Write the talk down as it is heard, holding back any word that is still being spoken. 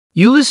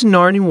Ulysse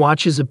Nardin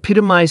Watches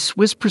epitomize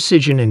Swiss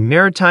precision and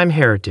maritime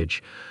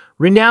heritage,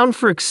 renowned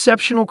for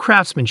exceptional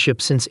craftsmanship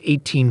since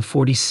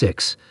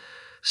 1846.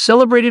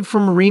 Celebrated for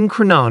marine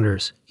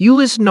chronometers,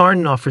 Ulysse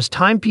Nardin offers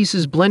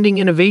timepieces blending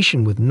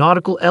innovation with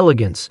nautical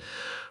elegance.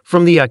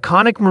 From the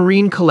iconic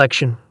Marine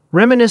collection,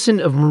 reminiscent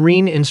of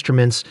marine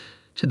instruments,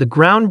 to the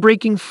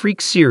groundbreaking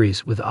Freak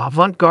series with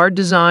avant-garde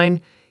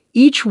design,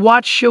 each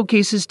watch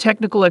showcases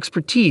technical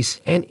expertise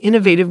and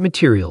innovative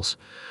materials.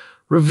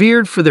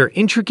 Revered for their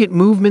intricate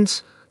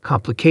movements,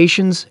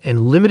 complications,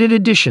 and limited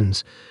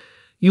editions,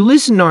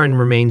 Ulysse Nardin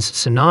remains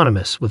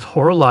synonymous with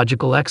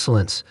horological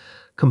excellence.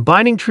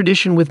 Combining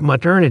tradition with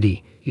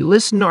modernity,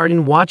 Ulysse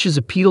Nardin Watches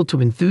appeal to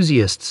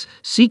enthusiasts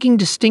seeking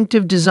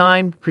distinctive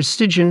design,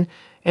 precision,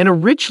 and a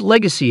rich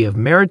legacy of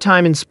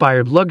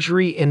maritime-inspired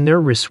luxury in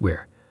their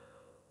wristwear.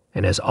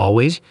 And as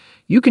always,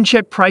 you can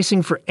check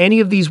pricing for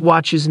any of these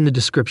watches in the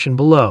description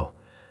below.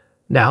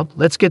 Now,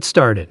 let's get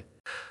started.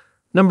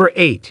 Number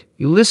 8.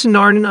 Ulysse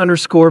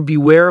Nardin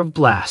Beware of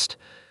Blast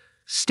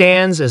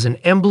stands as an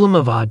emblem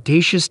of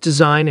audacious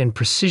design and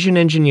precision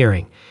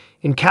engineering,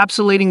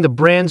 encapsulating the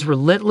brand's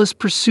relentless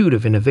pursuit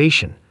of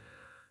innovation.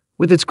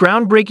 With its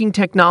groundbreaking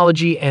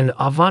technology and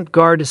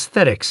avant-garde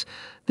aesthetics,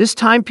 this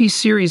timepiece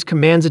series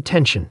commands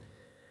attention.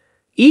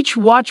 Each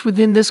watch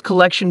within this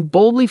collection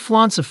boldly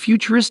flaunts a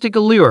futuristic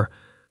allure,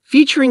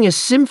 featuring a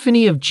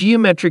symphony of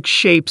geometric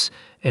shapes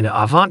and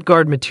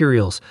avant-garde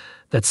materials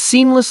that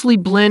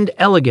seamlessly blend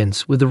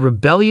elegance with a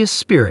rebellious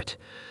spirit.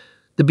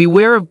 The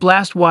Beware of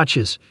Blast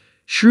watches,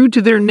 shrewd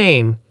to their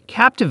name,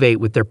 captivate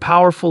with their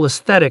powerful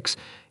aesthetics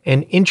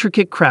and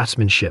intricate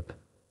craftsmanship.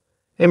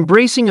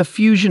 Embracing a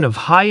fusion of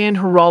high-end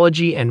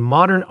horology and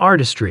modern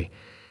artistry,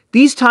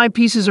 these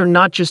timepieces are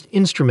not just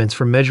instruments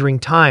for measuring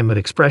time but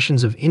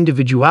expressions of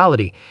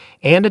individuality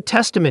and a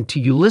testament to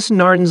Ulysse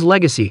Nardin's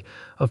legacy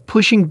of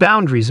pushing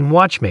boundaries in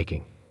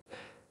watchmaking.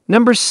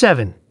 Number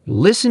 7.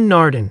 Ulysse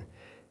Nardin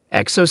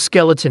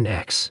Exo-Skeleton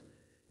X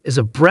is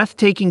a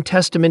breathtaking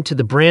testament to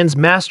the brand's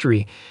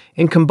mastery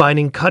in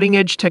combining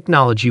cutting-edge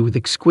technology with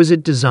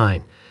exquisite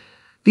design.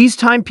 These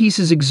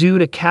timepieces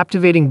exude a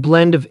captivating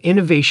blend of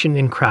innovation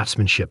and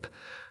craftsmanship,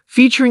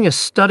 featuring a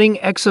stunning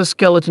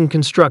exoskeleton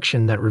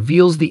construction that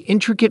reveals the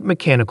intricate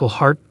mechanical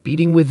heart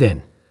beating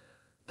within.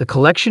 The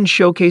collection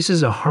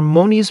showcases a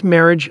harmonious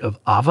marriage of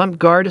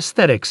avant-garde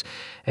aesthetics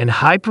and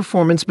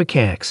high-performance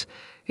mechanics,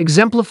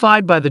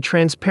 exemplified by the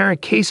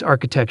transparent case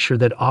architecture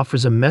that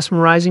offers a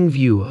mesmerizing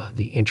view of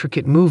the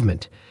intricate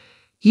movement.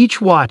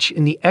 Each watch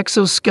in the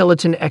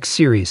Exo-Skeleton X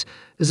series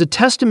is a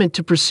testament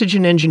to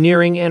precision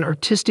engineering and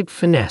artistic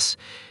finesse,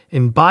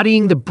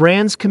 embodying the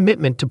brand's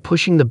commitment to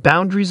pushing the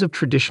boundaries of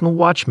traditional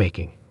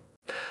watchmaking.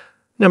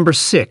 Number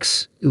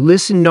 6.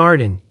 Ulysse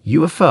Nardin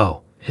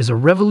UFO is a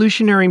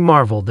revolutionary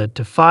marvel that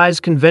defies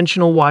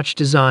conventional watch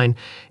design,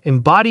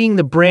 embodying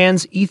the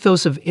brand's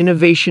ethos of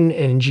innovation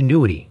and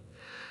ingenuity.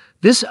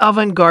 This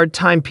avant-garde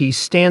timepiece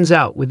stands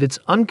out with its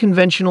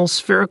unconventional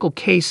spherical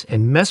case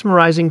and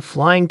mesmerizing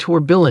flying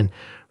tourbillon,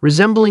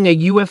 resembling a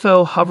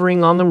UFO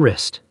hovering on the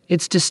wrist.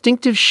 Its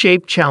distinctive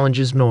shape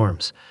challenges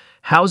norms,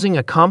 housing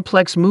a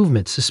complex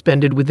movement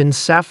suspended within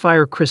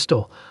sapphire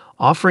crystal,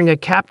 offering a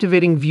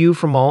captivating view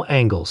from all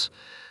angles.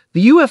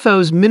 The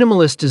UFO's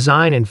minimalist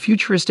design and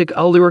futuristic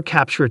allure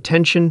capture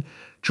attention,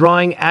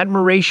 drawing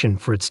admiration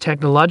for its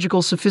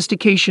technological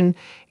sophistication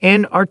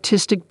and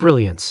artistic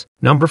brilliance.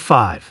 Number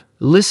 5.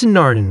 Ulysse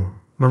Nardin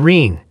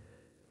Marine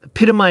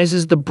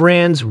epitomizes the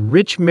brand's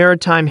rich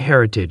maritime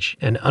heritage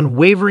and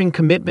unwavering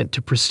commitment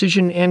to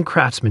precision and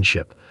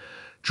craftsmanship.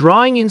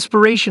 Drawing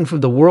inspiration from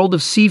the world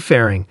of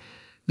seafaring,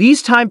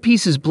 these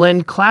timepieces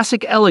blend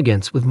classic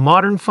elegance with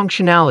modern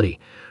functionality,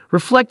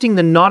 reflecting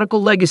the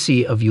nautical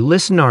legacy of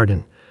Ulysse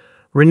Nardin.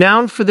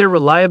 Renowned for their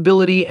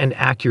reliability and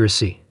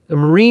accuracy, the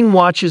marine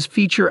watches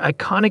feature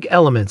iconic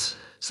elements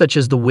such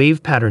as the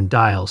wave-pattern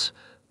dials,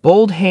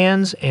 bold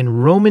hands,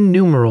 and Roman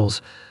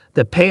numerals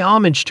that pay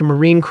homage to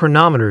marine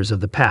chronometers of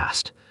the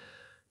past.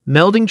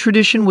 Melding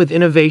tradition with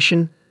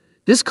innovation,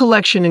 this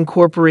collection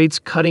incorporates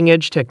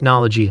cutting-edge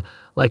technology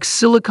like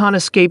silicon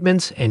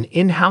escapements and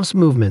in-house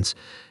movements,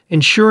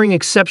 ensuring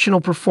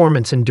exceptional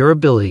performance and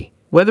durability.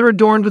 Whether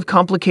adorned with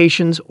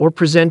complications or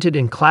presented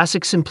in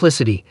classic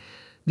simplicity,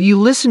 the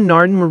Ulysse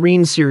Nardin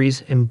Marine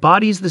series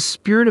embodies the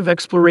spirit of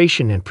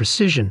exploration and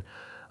precision,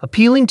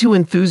 appealing to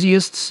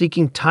enthusiasts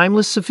seeking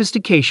timeless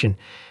sophistication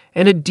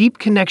and a deep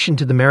connection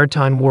to the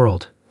maritime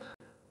world.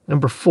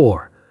 Number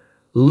 4.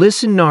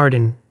 Ulysse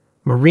Nardin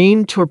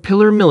Marine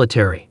Torpilleur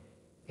Military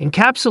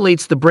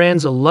encapsulates the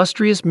brand's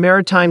illustrious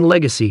maritime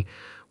legacy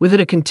within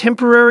a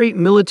contemporary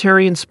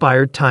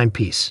military-inspired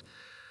timepiece.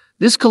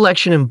 This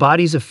collection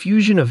embodies a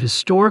fusion of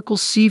historical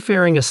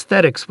seafaring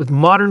aesthetics with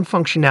modern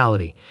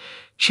functionality,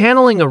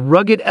 channeling a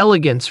rugged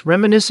elegance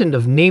reminiscent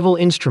of naval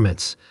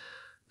instruments.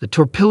 The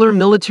Torpilleur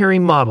military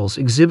models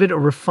exhibit a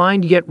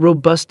refined yet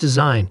robust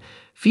design,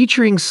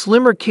 featuring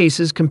slimmer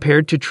cases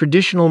compared to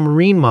traditional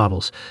marine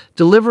models,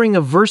 delivering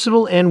a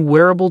versatile and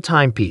wearable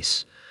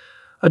timepiece.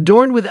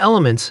 Adorned with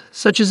elements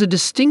such as a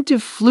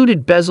distinctive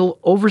fluted bezel,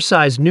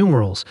 oversized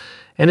numerals,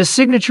 and a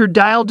signature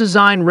dial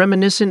design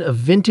reminiscent of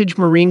vintage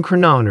marine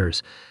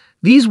chronometers.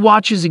 These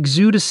watches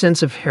exude a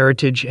sense of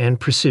heritage and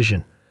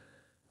precision.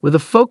 With a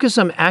focus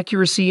on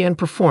accuracy and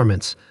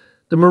performance,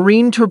 the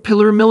Marine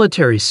Torpilleur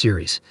Military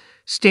Series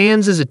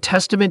stands as a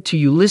testament to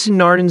Ulysse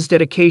Nardin's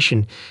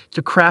dedication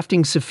to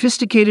crafting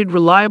sophisticated,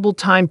 reliable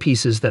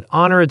timepieces that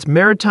honor its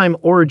maritime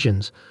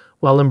origins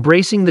while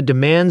embracing the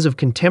demands of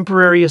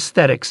contemporary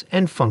aesthetics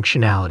and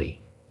functionality.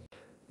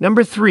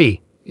 Number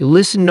 3.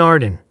 Ulysse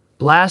Nardin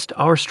Blast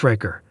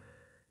Hourstriker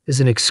is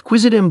an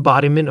exquisite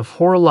embodiment of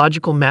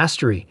horological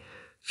mastery,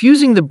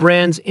 fusing the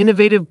brand's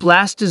innovative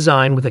blast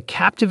design with a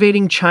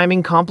captivating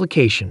chiming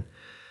complication.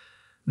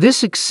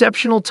 This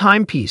exceptional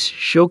timepiece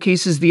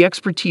showcases the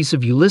expertise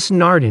of Ulysse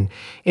Nardin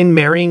in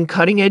marrying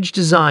cutting-edge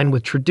design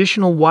with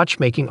traditional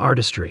watchmaking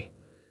artistry.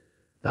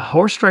 The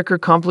Hourstriker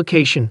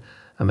complication,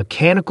 a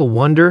mechanical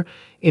wonder,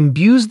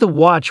 imbues the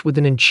watch with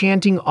an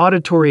enchanting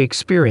auditory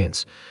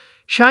experience,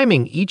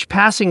 chiming each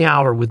passing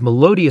hour with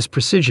melodious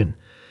precision.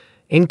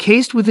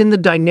 Encased within the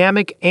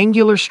dynamic,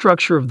 angular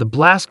structure of the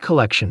Blast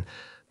collection,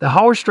 the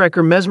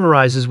Hourstriker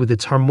mesmerizes with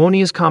its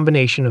harmonious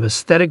combination of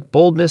aesthetic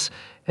boldness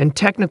and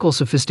technical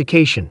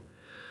sophistication.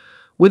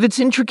 With its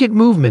intricate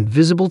movement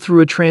visible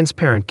through a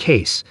transparent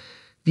case,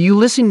 the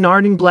Ulysse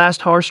Nardin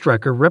Blast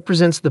Hourstriker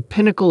represents the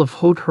pinnacle of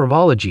haute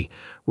horology,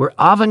 where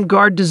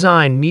avant-garde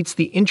design meets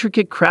the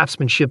intricate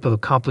craftsmanship of a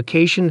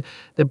complication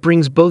that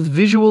brings both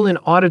visual and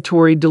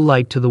auditory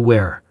delight to the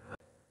wearer.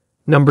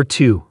 Number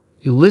 2.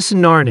 Ulysse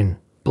Nardin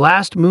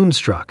Blast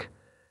Moonstruck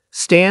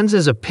stands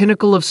as a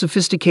pinnacle of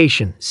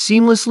sophistication,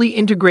 seamlessly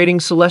integrating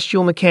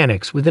celestial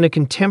mechanics within a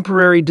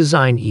contemporary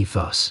design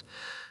ethos.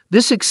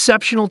 This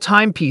exceptional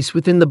timepiece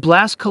within the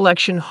Blast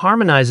collection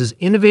harmonizes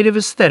innovative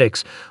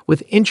aesthetics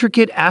with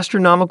intricate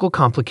astronomical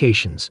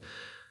complications.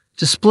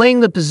 Displaying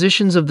the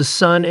positions of the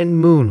sun and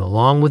moon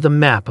along with a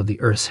map of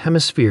the Earth's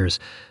hemispheres,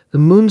 the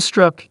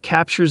Moonstruck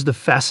captures the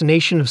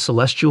fascination of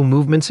celestial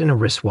movements in a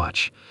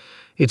wristwatch.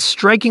 Its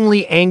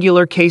strikingly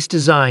angular case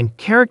design,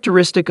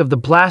 characteristic of the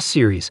Blast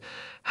series,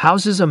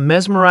 houses a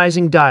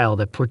mesmerizing dial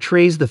that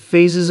portrays the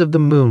phases of the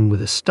moon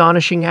with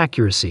astonishing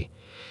accuracy.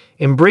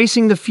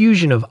 Embracing the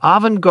fusion of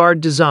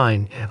avant-garde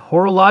design and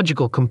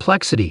horological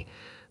complexity,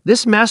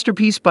 this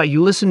masterpiece by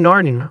Ulysse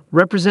Nardin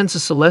represents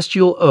a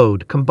celestial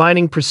ode,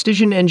 combining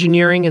precision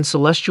engineering and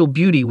celestial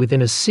beauty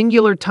within a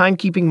singular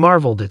timekeeping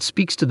marvel that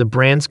speaks to the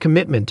brand's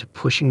commitment to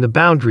pushing the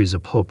boundaries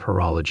of haute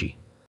horology.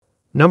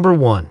 Number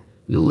 1.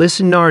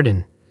 Ulysse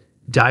Nardin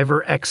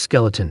Diver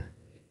Exo-Skeleton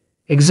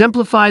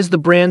exemplifies the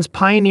brand's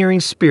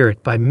pioneering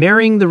spirit by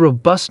marrying the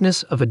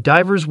robustness of a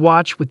diver's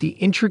watch with the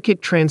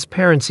intricate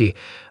transparency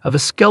of a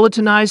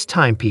skeletonized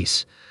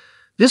timepiece.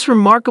 This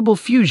remarkable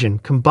fusion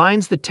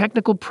combines the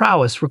technical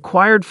prowess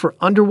required for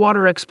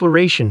underwater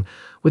exploration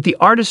with the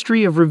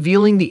artistry of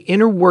revealing the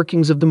inner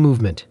workings of the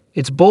movement.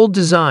 Its bold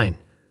design,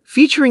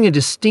 featuring a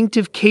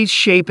distinctive case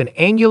shape and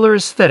angular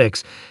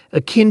aesthetics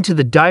akin to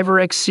the Diver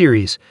X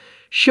series,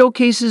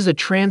 showcases a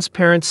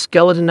transparent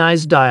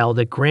skeletonized dial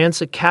that grants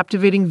a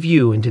captivating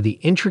view into the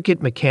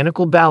intricate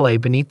mechanical ballet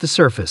beneath the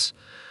surface.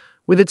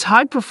 With its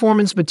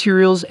high-performance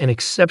materials and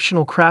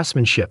exceptional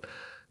craftsmanship,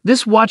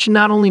 this watch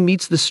not only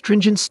meets the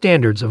stringent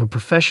standards of a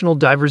professional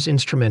diver's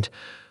instrument,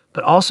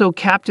 but also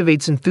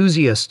captivates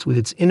enthusiasts with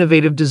its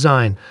innovative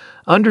design,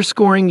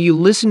 underscoring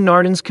Ulysse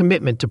Nardin's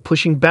commitment to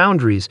pushing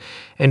boundaries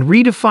and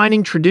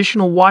redefining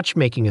traditional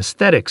watchmaking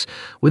aesthetics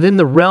within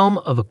the realm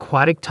of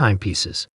aquatic timepieces.